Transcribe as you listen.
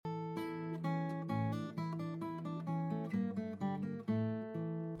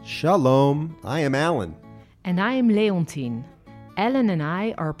Shalom, I am Alan. And I am Leontine. Ellen and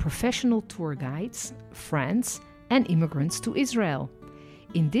I are professional tour guides, friends, and immigrants to Israel.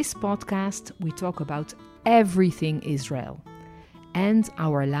 In this podcast, we talk about everything Israel and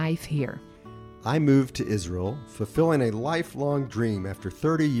our life here. I moved to Israel, fulfilling a lifelong dream after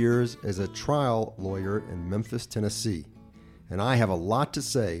 30 years as a trial lawyer in Memphis, Tennessee. And I have a lot to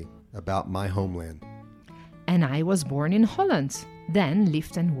say about my homeland. And I was born in Holland, then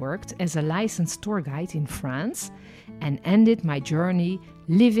lived and worked as a licensed tour guide in France, and ended my journey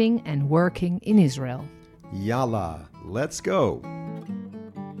living and working in Israel. Yalla, let's go.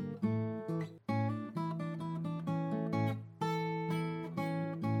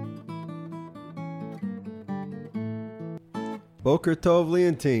 Boker Tov,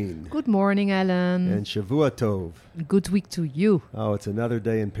 Leontine. Good morning, Ellen. And Shavua Tov. Good week to you. Oh, it's another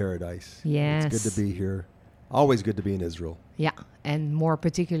day in paradise. Yes. It's good to be here. Always good to be in Israel. Yeah, and more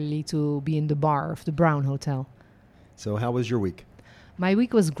particularly to be in the bar of the Brown Hotel. So how was your week? My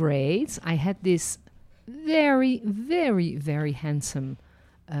week was great. I had this very, very, very handsome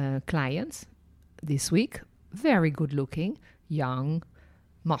client this week. Very good looking, young,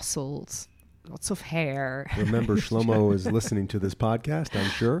 muscled, lots of hair. Remember, Shlomo is listening to this podcast, I'm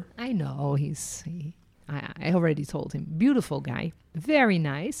sure. I know, I already told him. Beautiful guy, very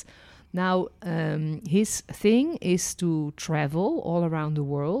nice. Now, his thing is to travel all around the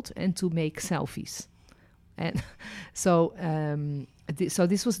world and to make selfies. And so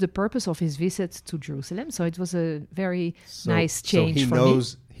this was the purpose of his visit to Jerusalem. So it was a very nice change for me.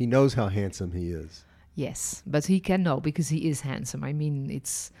 He knows how handsome he is. Yes, but he can know because he is handsome. I mean,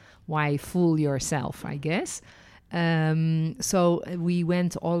 it's why fool yourself, I guess. So we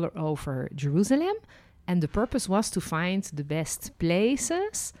went all over Jerusalem, and the purpose was to find the best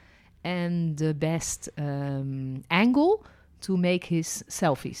places and the best angle to make his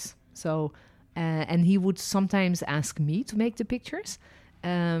selfies. So, and he would sometimes ask me to make the pictures.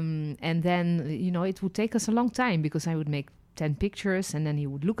 And then, it would take us a long time because I would make 10 pictures and then he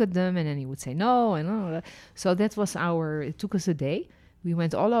would look at them and then he would say no. And so that was it took us a day. We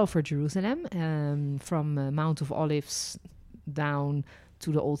went all over Jerusalem, from Mount of Olives down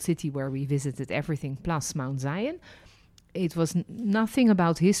to the old city where we visited everything plus Mount Zion. It was nothing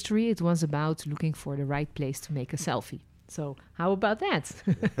about history. It was about looking for the right place to make a selfie. So how about that?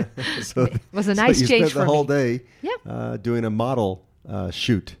 So it was a nice change for me. You spent the whole day yeah. Doing a model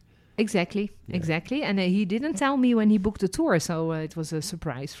shoot. Exactly. And he didn't tell me when he booked the tour, so it was a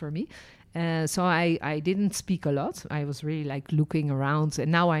surprise for me. So I didn't speak a lot. I was really looking around,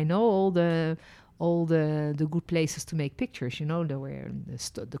 and now I know all the good places to make pictures.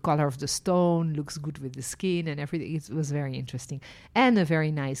 The color of the stone looks good with the skin and everything. It was very interesting and a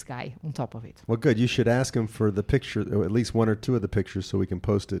very nice guy on top of it. Well, good. You should ask him for the picture, or at least one or two of the pictures, so we can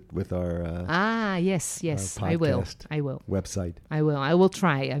post it with our yes, I will website. I will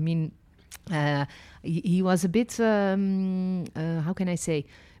try. I mean, he was a bit how can I say?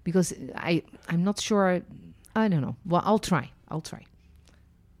 Because I'm not sure. I don't know. Well, I'll try.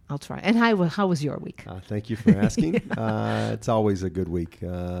 And how was your week? Thank you for asking. It's always a good week,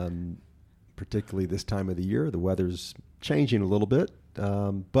 particularly this time of the year. The weather's changing a little bit.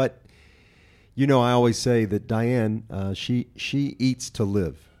 But, I always say that Diane, she eats to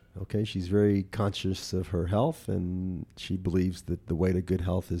live. Okay, she's very conscious of her health, and she believes that the way to good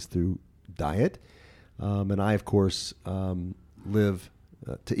health is through diet. And I, of course, live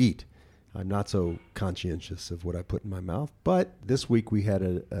to eat. I'm not so conscientious of what I put in my mouth. But this week we had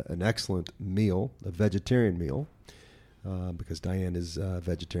an excellent meal, a vegetarian meal, because Diane is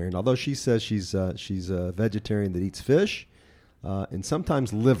vegetarian. Although she says she's a vegetarian that eats fish and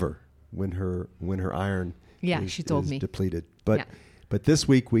sometimes liver when her iron she told me depleted. But this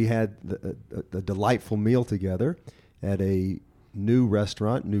week we had a delightful meal together at a new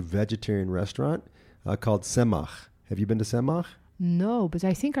vegetarian restaurant called Semach. Have you been to Semach? No, but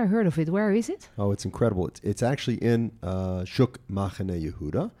I think I heard of it. Where is it? Oh, it's incredible. It's actually in Shuk Machane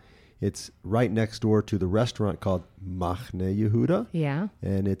Yehuda. It's right next door to the restaurant called Machne Yehuda. Yeah.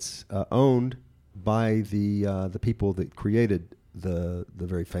 And it's owned by the people that created the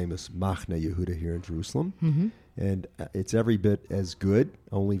very famous Machne Yehuda here in Jerusalem. Mm-hmm. And it's every bit as good,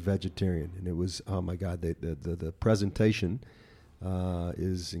 only vegetarian. And it was, oh my God, the presentation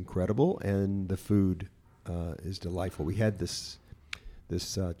is incredible, and the food is delightful. We had this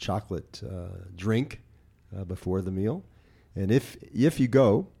chocolate drink before the meal, and if you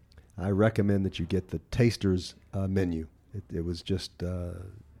go, I recommend that you get the taster's menu. It was just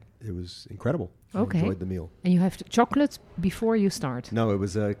it was incredible. Okay. I enjoyed the meal. And you have chocolate before you start? No, it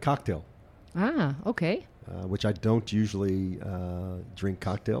was a cocktail. Ah, okay. which I don't usually drink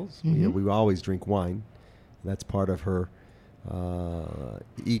cocktails. Mhm. We always drink wine. That's part of her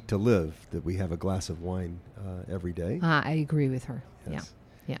eat to live, that we have a glass of wine every day. Ah, I agree with her. Yes.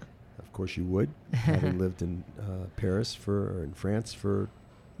 Yeah. Of course you would, having lived in Paris or in France for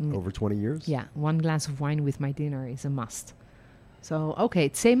Mm. over 20 years. Yeah, one glass of wine with my dinner is a must. So, okay,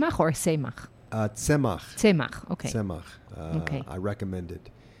 tzemach or semach? Tzemach. Tzemach, okay. Tzemach. Okay. I recommend it.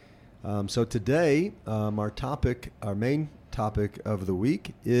 So today, our main topic of the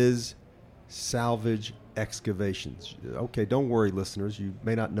week is salvage excavations. Okay, don't worry, listeners. You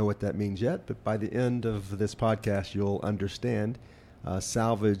may not know what that means yet, but by the end of this podcast, you'll understand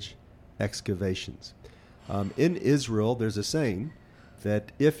salvage excavations. In Israel, there's a saying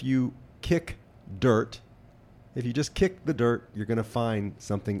that if you kick dirt, if you just kick the dirt, you're going to find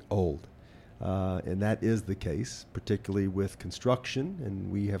something old. And that is the case, particularly with construction.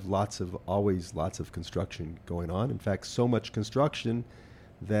 And we have always lots of construction going on. In fact, so much construction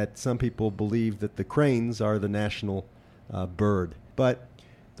that some people believe that the cranes are the national bird. But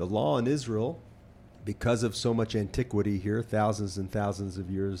the law in Israel, because of so much antiquity here, thousands and thousands of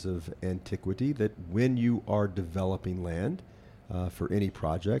years of antiquity, that when you are developing land for any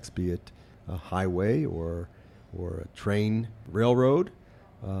projects, be it a highway or a train railroad,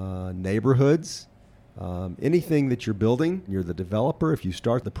 neighborhoods, anything that you're building, you're the developer. If you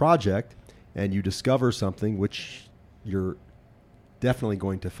start the project and you discover something which you're definitely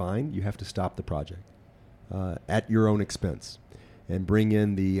going to find, you have to stop the project at your own expense and bring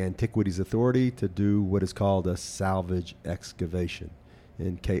in the Antiquities Authority to do what is called a salvage excavation,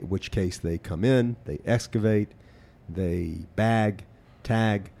 in which case they come in, they excavate, they bag,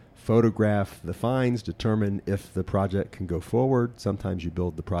 tag, photograph the finds, determine if the project can go forward. Sometimes you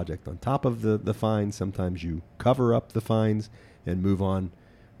build the project on top of the finds. Sometimes you cover up the finds and move on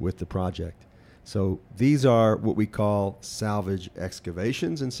with the project. So these are what we call salvage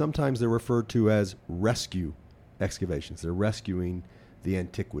excavations, and sometimes they're referred to as rescue excavations. They're rescuing the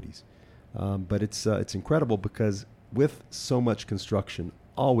antiquities. But it's incredible because with so much construction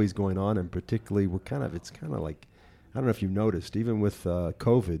always going on, and particularly it's kind of like, I don't know if you've noticed, even with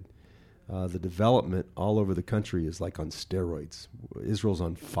COVID, the development all over the country is like on steroids. Israel's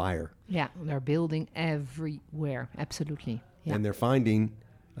on fire. Yeah, they're building everywhere. Absolutely. Yeah. And they're finding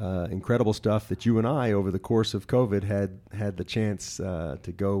incredible stuff that you and I, over the course of COVID, had the chance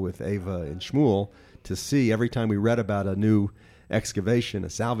to go with Ava and Shmuel to see. Every time we read about a new excavation, a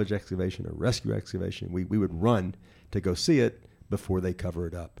salvage excavation, a rescue excavation, we would run to go see it before they cover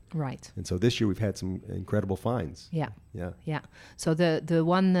it up. Right. And so this year we've had some incredible finds. Yeah. Yeah. Yeah. So the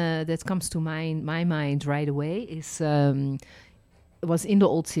one that comes to my mind right away is was in the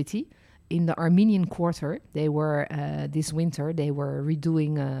Old City, in the Armenian Quarter. They were this winter they were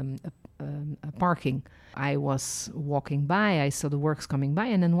redoing a parking. I was walking by, I saw the works coming by,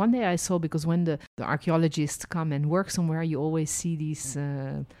 and then one day I saw, because when the archaeologists come and work somewhere, you always see these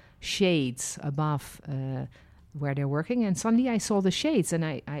shades above where they're working, and suddenly I saw the shades, and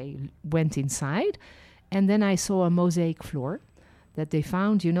I went inside, and then I saw a mosaic floor that they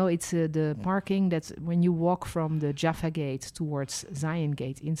found. You know, it's the parking that's when you walk from the Jaffa Gate towards Zion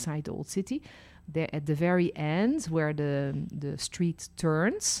Gate inside the Old City. There at the very end, where the street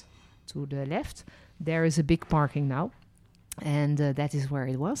turns to the left, there is a big parking now, and that is where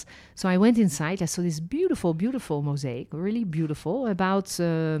it was. So I went inside. I saw this beautiful, beautiful mosaic, really beautiful, about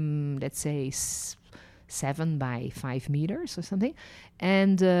let's say 7 by 5 meters or something.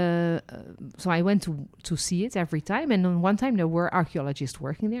 And so I went to see it every time. And on one time there were archaeologists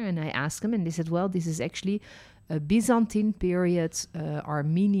working there, and I asked them, and they said, well, this is actually a Byzantine period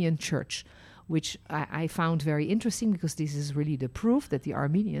Armenian church, which I found very interesting, because this is really the proof that the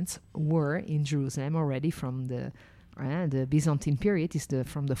Armenians were in Jerusalem already from the Byzantine period is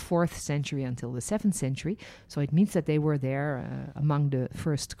from the 4th century until the 7th century. So it means that they were there among the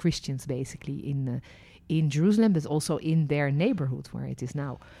first Christians, basically, in Jerusalem, but also in their neighborhood where it is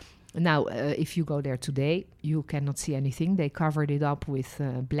now. Now, if you go there today, you cannot see anything. They covered it up with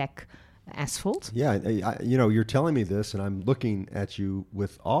black asphalt. Yeah, you're telling me this, and I'm looking at you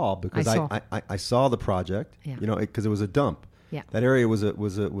with awe, because I saw the project. Yeah. Because it was a dump. Yeah. That area was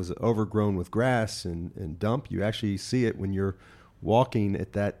overgrown with grass and dump. You actually see it when you're walking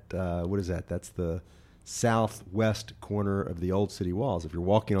at that. What is that? That's the southwest corner of the old city walls. If you're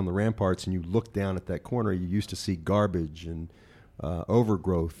walking on the ramparts and you look down at that corner, you used to see garbage and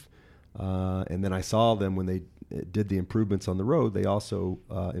overgrowth. And then I saw them when they did the improvements on the road. They also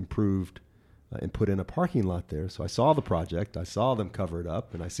improved and put in a parking lot there. So I saw the project. I saw them cover it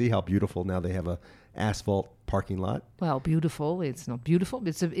up, and I see how beautiful now they have a asphalt parking lot. Well, beautiful. It's not beautiful. But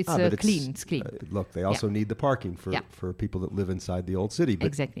it's clean. It's clean. Look, they also need the parking for people that live inside the old city. But,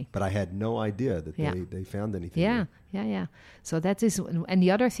 exactly. But I had no idea that they found anything. Yeah. So that is, and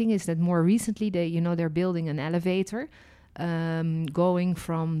the other thing is that more recently they're building an elevator, going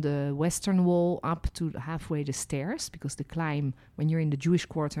from the western wall up to halfway the stairs, because the climb when you're in the Jewish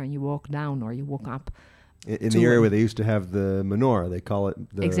quarter and you walk down or you walk up. In the area where they used to have the menorah, they call it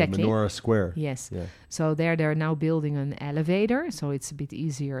the menorah square. Yes. Yeah. So they're now building an elevator, so it's a bit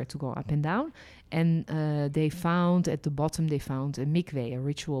easier to go up and down. And they found at the bottom, a mikveh, a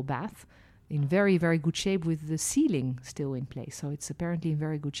ritual bath, in very, very good shape with the ceiling still in place. So it's apparently in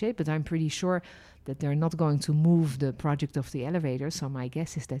very good shape, but I'm pretty sure that they're not going to move the project of the elevator. So my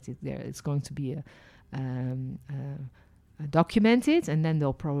guess is that it's going to be documented, and then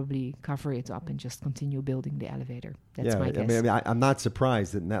they'll probably cover it up and just continue building the elevator. That's my guess. I'm not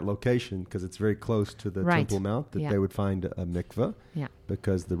surprised that in that location, because it's very close to the Temple Mount, that they would find a mikveh,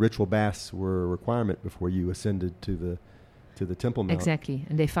 because the ritual baths were a requirement before you ascended to the Temple Mount. Exactly,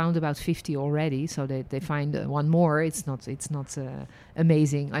 and they found about 50 already, so they find one more. It's not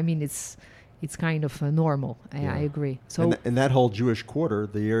amazing. I mean, it's kind of normal. I agree. So and that whole Jewish quarter,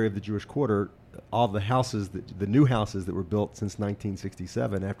 the area of the Jewish quarter, all the houses, the new houses that were built since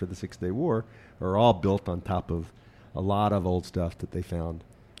 1967 after the Six-Day War, are all built on top of a lot of old stuff that they found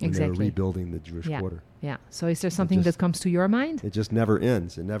when they were rebuilding the Jewish quarter. Yeah. So is there something that comes to your mind? It just never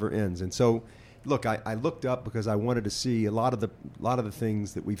ends. It never ends. And so, look, I looked up because I wanted to see a lot of the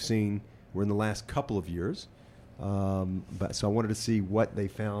things that we've seen were in the last couple of years. But so I wanted to see what they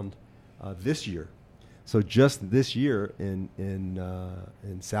found this year. So just this year in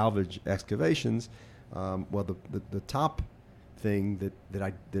Salvage Excavations, the top thing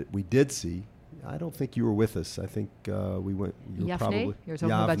that we did see, I don't think you were with us. I think we went. Yavne? Probably You're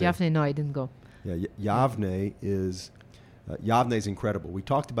talking about Yavne? No, I didn't go. Yeah, Yavne is incredible. We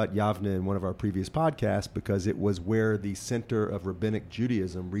talked about Yavne in one of our previous podcasts because it was where the center of rabbinic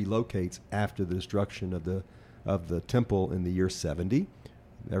Judaism relocates after the destruction of the temple in the year 70.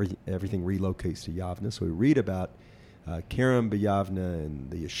 Everything relocates to Yavne. So we read about Kerem b'Yavne and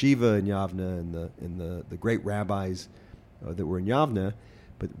the yeshiva in Yavne and the great rabbis that were in Yavne.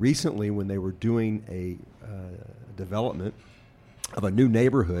 But recently, when they were doing a development of a new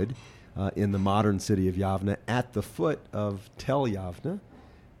neighborhood in the modern city of Yavne, at the foot of Tel Yavne,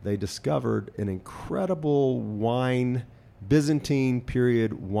 they discovered an incredible Byzantine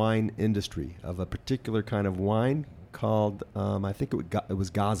period wine industry of a particular kind of wine called, I think it was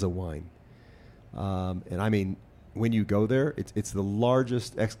Gaza wine. And I mean, when you go there, it's the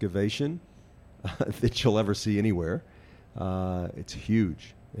largest excavation that you'll ever see anywhere. It's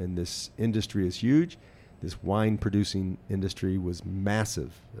huge, and this industry is huge. This wine-producing industry was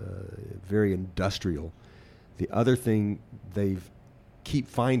massive, very industrial. The other thing they keep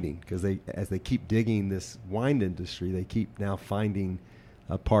finding, because as they keep digging this wine industry, they keep now finding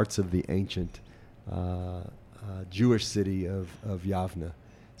parts of the ancient Jewish city of Yavne.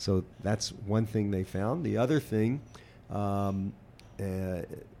 So that's one thing they found. The other thing, and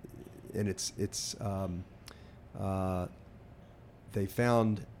they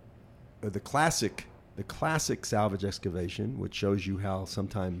found the classic salvage excavation, which shows you how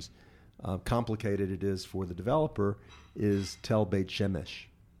sometimes complicated it is for the developer, is Tel Beit Shemesh.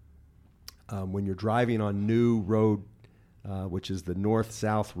 When you're driving on new road, which is the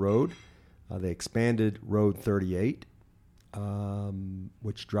north-south road, they expanded Road 38,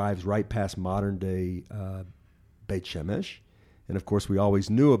 which drives right past modern-day Beit Shemesh. And, of course, we always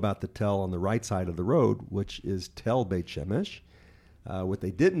knew about the Tel on the right side of the road, which is Tel Beit Shemesh. What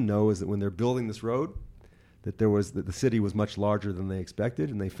they didn't know is that when they're building this road, that the city was much larger than they expected,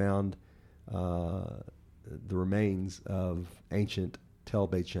 and they found the remains of ancient Tel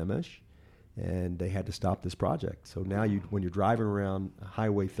Beit Shemesh, and they had to stop this project. So now when you're driving around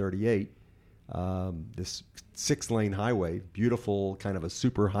Highway 38, this 6-lane highway, beautiful kind of a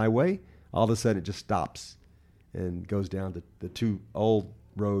super highway, all of a sudden it just stops and goes down to the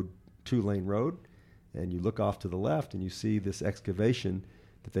 2-lane road, and you look off to the left and you see this excavation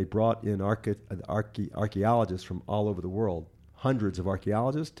that they brought in archaeologists from all over the world, hundreds of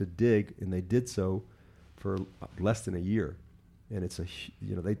archaeologists to dig, and they did so for less than a year. And it's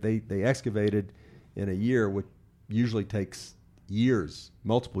they excavated in a year, which usually takes years,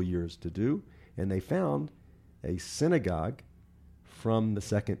 multiple years to do, and they found a synagogue from the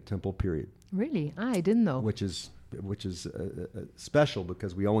Second Temple period. Really? I didn't know. Which is special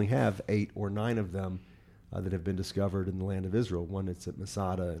because we only have 8 or 9 of them that have been discovered in the land of Israel. One is at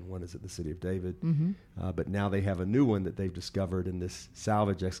Masada and one is at the city of David. But now they have a new one that they've discovered in this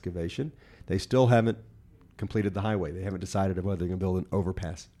salvage excavation. They still haven't completed the highway. They haven't decided whether they're going to build an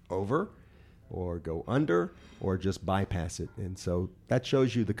overpass over or go under or just bypass it. And so that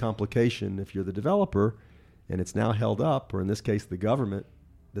shows you the complication if you're the developer and it's now held up, or in this case the government,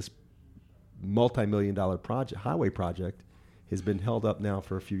 this multi-million-dollar project, highway project, has been held up now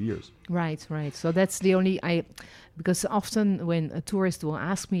for a few years. Right. So that's the only, because often when a tourist will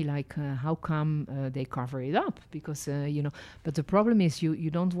ask me, like, how come they cover it up? Because, but the problem is you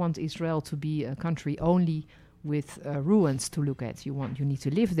don't want Israel to be a country only with ruins to look at. You need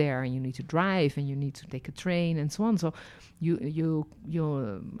to live there, and you need to drive, and you need to take a train, and so on. So you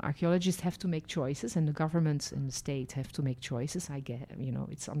archaeologists have to make choices, and the governments and the state have to make choices. I get,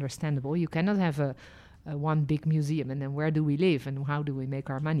 it's understandable. You cannot have a one big museum, and then where do we live, and how do we make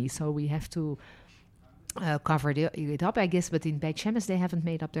our money? So we have to cover it up, I guess. But in Beit Shemesh, they haven't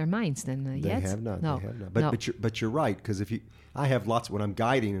made up their minds yet. They have not. No. They have not. But you're right, because I have lots when I'm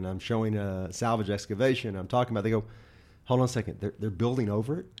guiding and I'm showing a salvage excavation, I'm talking about. They go, hold on a second, they're building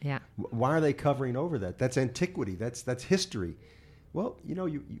over it. Yeah. Why are they covering over that? That's antiquity. That's history. Well,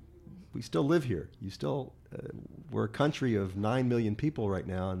 we still live here. We're a country of 9 million people right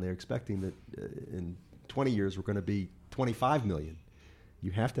now, and they're expecting that in 20 years we're going to be 25 million.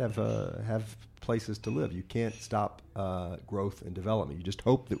 You have to have places to live. You can't stop growth and development. You just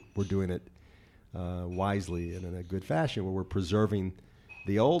hope that we're doing it wisely and in a good fashion, where we're preserving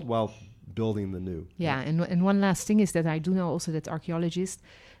the old while building the new. Yeah, and one last thing is that I do know also that archaeologists,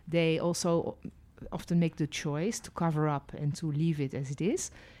 they also often make the choice to cover up and to leave it as it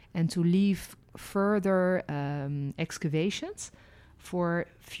is, and to leave further excavations for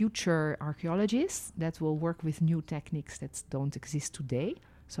future archaeologists that will work with new techniques that don't exist today.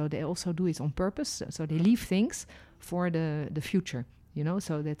 So they also do it on purpose. So they leave things for the future,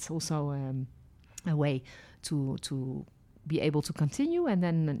 So that's also a way to be able to continue, and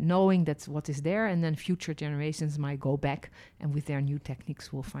then knowing that what is there, and then future generations might go back and with their new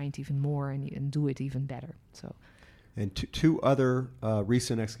techniques will find even more and do it even better. So. And two other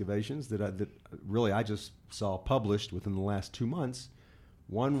recent excavations that really I just saw published within the last 2 months.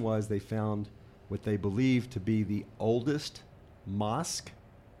 One was they found what they believe to be the oldest mosque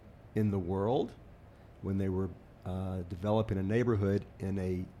in the world when they were developing a neighborhood in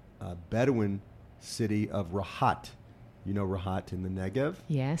a Bedouin city of Rahat. You know Rahat in the Negev?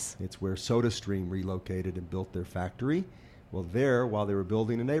 Yes. It's where SodaStream relocated and built their factory. Well, there, while they were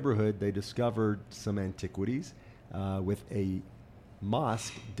building a neighborhood, they discovered some antiquities with a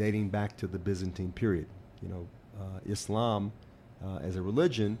mosque dating back to the Byzantine period. Islam as a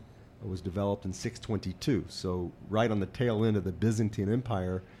religion was developed in 622. So right on the tail end of the Byzantine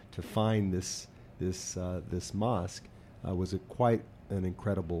Empire, to find this mosque was quite an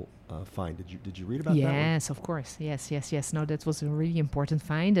incredible find. Did you read about that? Yes, of course. Yes. No, that was a really important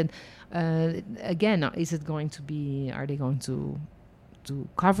find. And again, is it going to be? Are they going to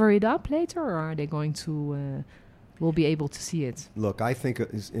cover it up later, or are they going to? We'll be able to see it. Look, I think,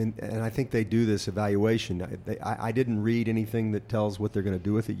 and I think they do this evaluation. I didn't read anything that tells what they're going to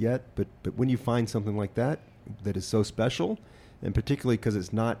do with it yet, but when you find something like that is so special, and particularly because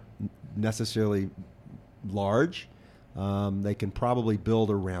it's not necessarily large, they can probably build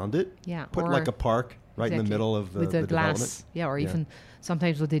around it. Yeah, put like a park right in the middle of with the glass. Development. Yeah, or even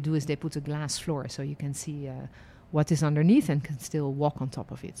sometimes what they do is they put a glass floor so you can see what is underneath and can still walk on top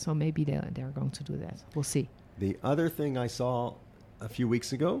of it. So maybe they're going to do that. We'll see. The other thing I saw a few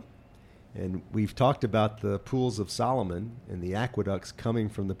weeks ago, and we've talked about the pools of Solomon and the aqueducts coming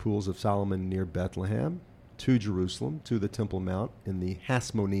from the pools of Solomon near Bethlehem to Jerusalem, to the Temple Mount in the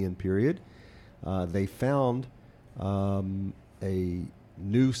Hasmonean period. They found a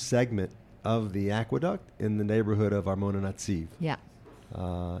new segment of the aqueduct in the neighborhood of Armona Natziv. Yeah.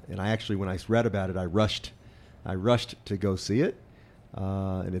 And I actually, when I read about it, I rushed to go see it.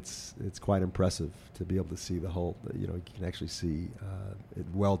 And it's quite impressive to be able to see the whole, you can actually see it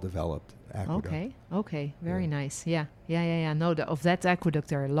well-developed aqueduct. Okay, very nice. Yeah. No, of that aqueduct,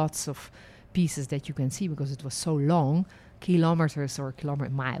 there are lots of pieces that you can see because it was so long, kilometers or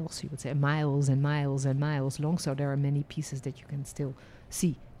miles, you would say, miles and miles and miles long. So there are many pieces that you can still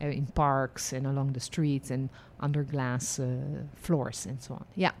see in parks and along the streets and under glass floors and so on.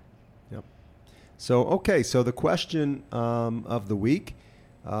 Yeah. So the question of the week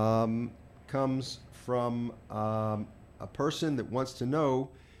comes from a person that wants to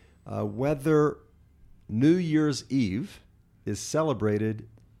know whether New Year's Eve is celebrated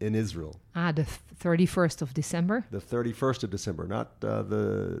in Israel. The 31st of December? The 31st of December, not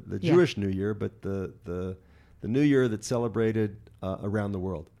the Jewish New Year, but the the New Year that's celebrated around the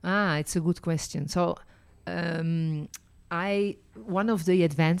world? It's a good question. So, one of the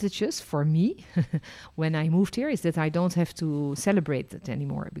advantages for me when I moved here is that I don't have to celebrate it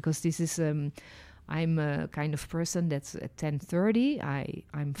anymore, because this is I'm a kind of person that's at 10:30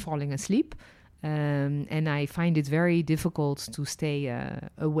 I'm falling asleep, and I find it very difficult to stay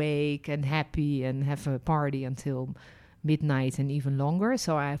awake and happy and have a party until midnight and even longer.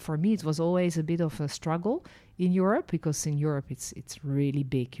 So for me it was always a bit of a struggle in Europe, because in Europe it's really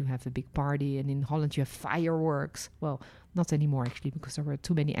big. You have a big party, and in Holland you have fireworks. Well, not anymore actually, because there were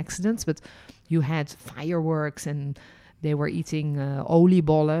too many accidents, but you had fireworks, and they were eating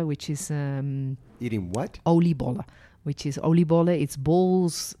oliebollen, which is eating what? Oliebollen, which is oliebollen. It's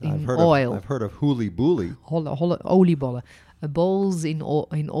balls in oil. I've heard of hooly booly. Oliebollen, balls in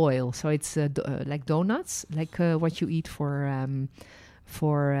oil. So it's like donuts, like what you eat for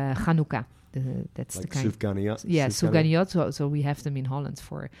Hanukkah. That's like the kind. Sufganiyot. Yeah, Sufganiyot. So we have them in Holland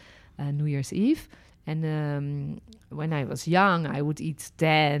for New Year's Eve. And when I was young, I would eat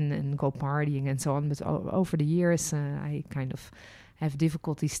 10 and go partying and so on. But over the years, I kind of have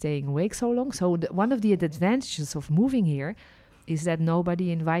difficulty staying awake so long. So one of the advantages of moving here is that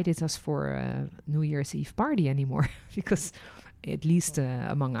nobody invited us for a New Year's Eve party anymore. Because at least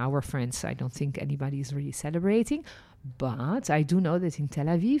among our friends, I don't think anybody is really celebrating. But I do know that in Tel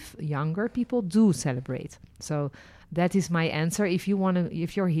Aviv, younger people do celebrate. So that is my answer. If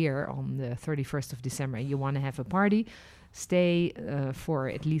you're here on the 31st of December and you want to have a party, stay for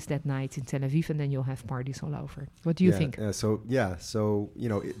at least that night in Tel Aviv, and then you'll have parties all over. What do you think? So the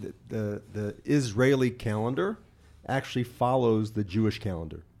Israeli calendar actually follows the Jewish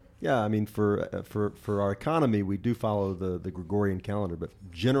calendar. Yeah, I mean, for our economy, we do follow the Gregorian calendar, but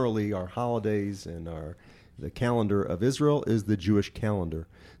generally our holidays and the calendar of Israel is the Jewish calendar.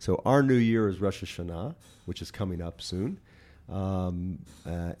 So our New Year is Rosh Hashanah, which is coming up soon, and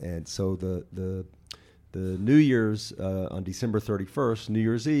so the New Year's on December 31st, New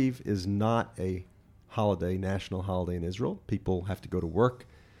Year's Eve, is not a holiday, national holiday in Israel. People have to go to work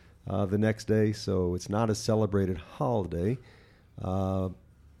the next day, so it's not a celebrated holiday.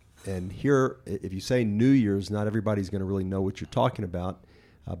 And here, if you say New Year's, not everybody's going to really know what you're talking about,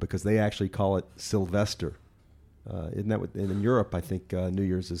 because they actually call it Sylvester. Isn't that what, in Europe, I think New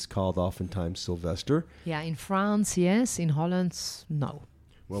Year's is called oftentimes Sylvester. Yeah, in France, yes. In Holland, no.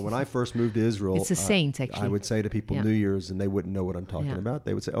 Well, when I first moved to Israel, it's a saint, actually. I would say to people New Year's, and they wouldn't know what I'm talking about.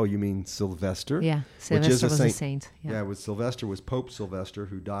 They would say, "Oh, you mean Sylvester?" Yeah, Sylvester was a saint. Yeah, Sylvester was Pope Sylvester,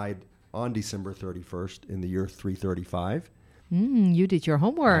 who died on December 31st in the year 335. You did your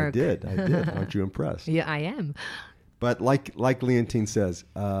homework. I did. Aren't you impressed? Yeah, I am. But like Leontine says,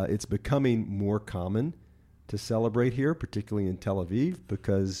 it's becoming more common to celebrate here, particularly in Tel Aviv,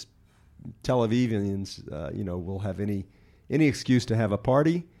 because Tel Avivians, will have any excuse to have a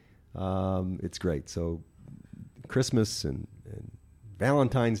party. It's great. So Christmas and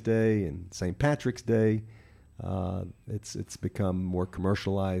Valentine's Day and St. Patrick's Day, it's become more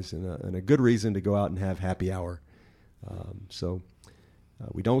commercialized and a good reason to go out and have happy hour. So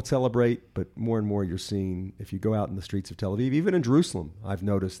we don't celebrate, but more and more you're seeing, if you go out in the streets of Tel Aviv, even in Jerusalem, I've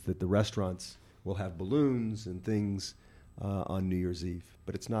noticed that the restaurants will have balloons and things on New Year's Eve,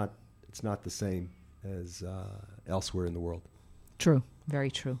 but it's not the same as elsewhere in the world. True,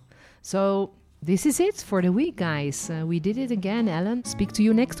 very true. So this is it for the week, guys. We did it again, Ellen. Speak to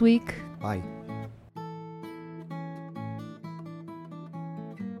you next week. Bye.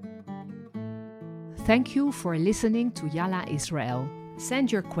 Thank you for listening to Yalla Israel.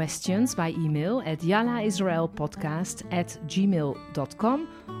 Send your questions by email at yallaisraelpodcast@gmail.com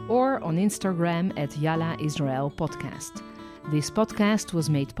or on Instagram at Yalla Israel Podcast. This podcast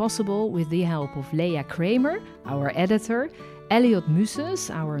was made possible with the help of Leah Kramer, our editor, Elliot Muses,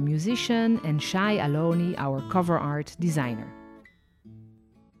 our musician, and Shai Aloni, our cover art designer.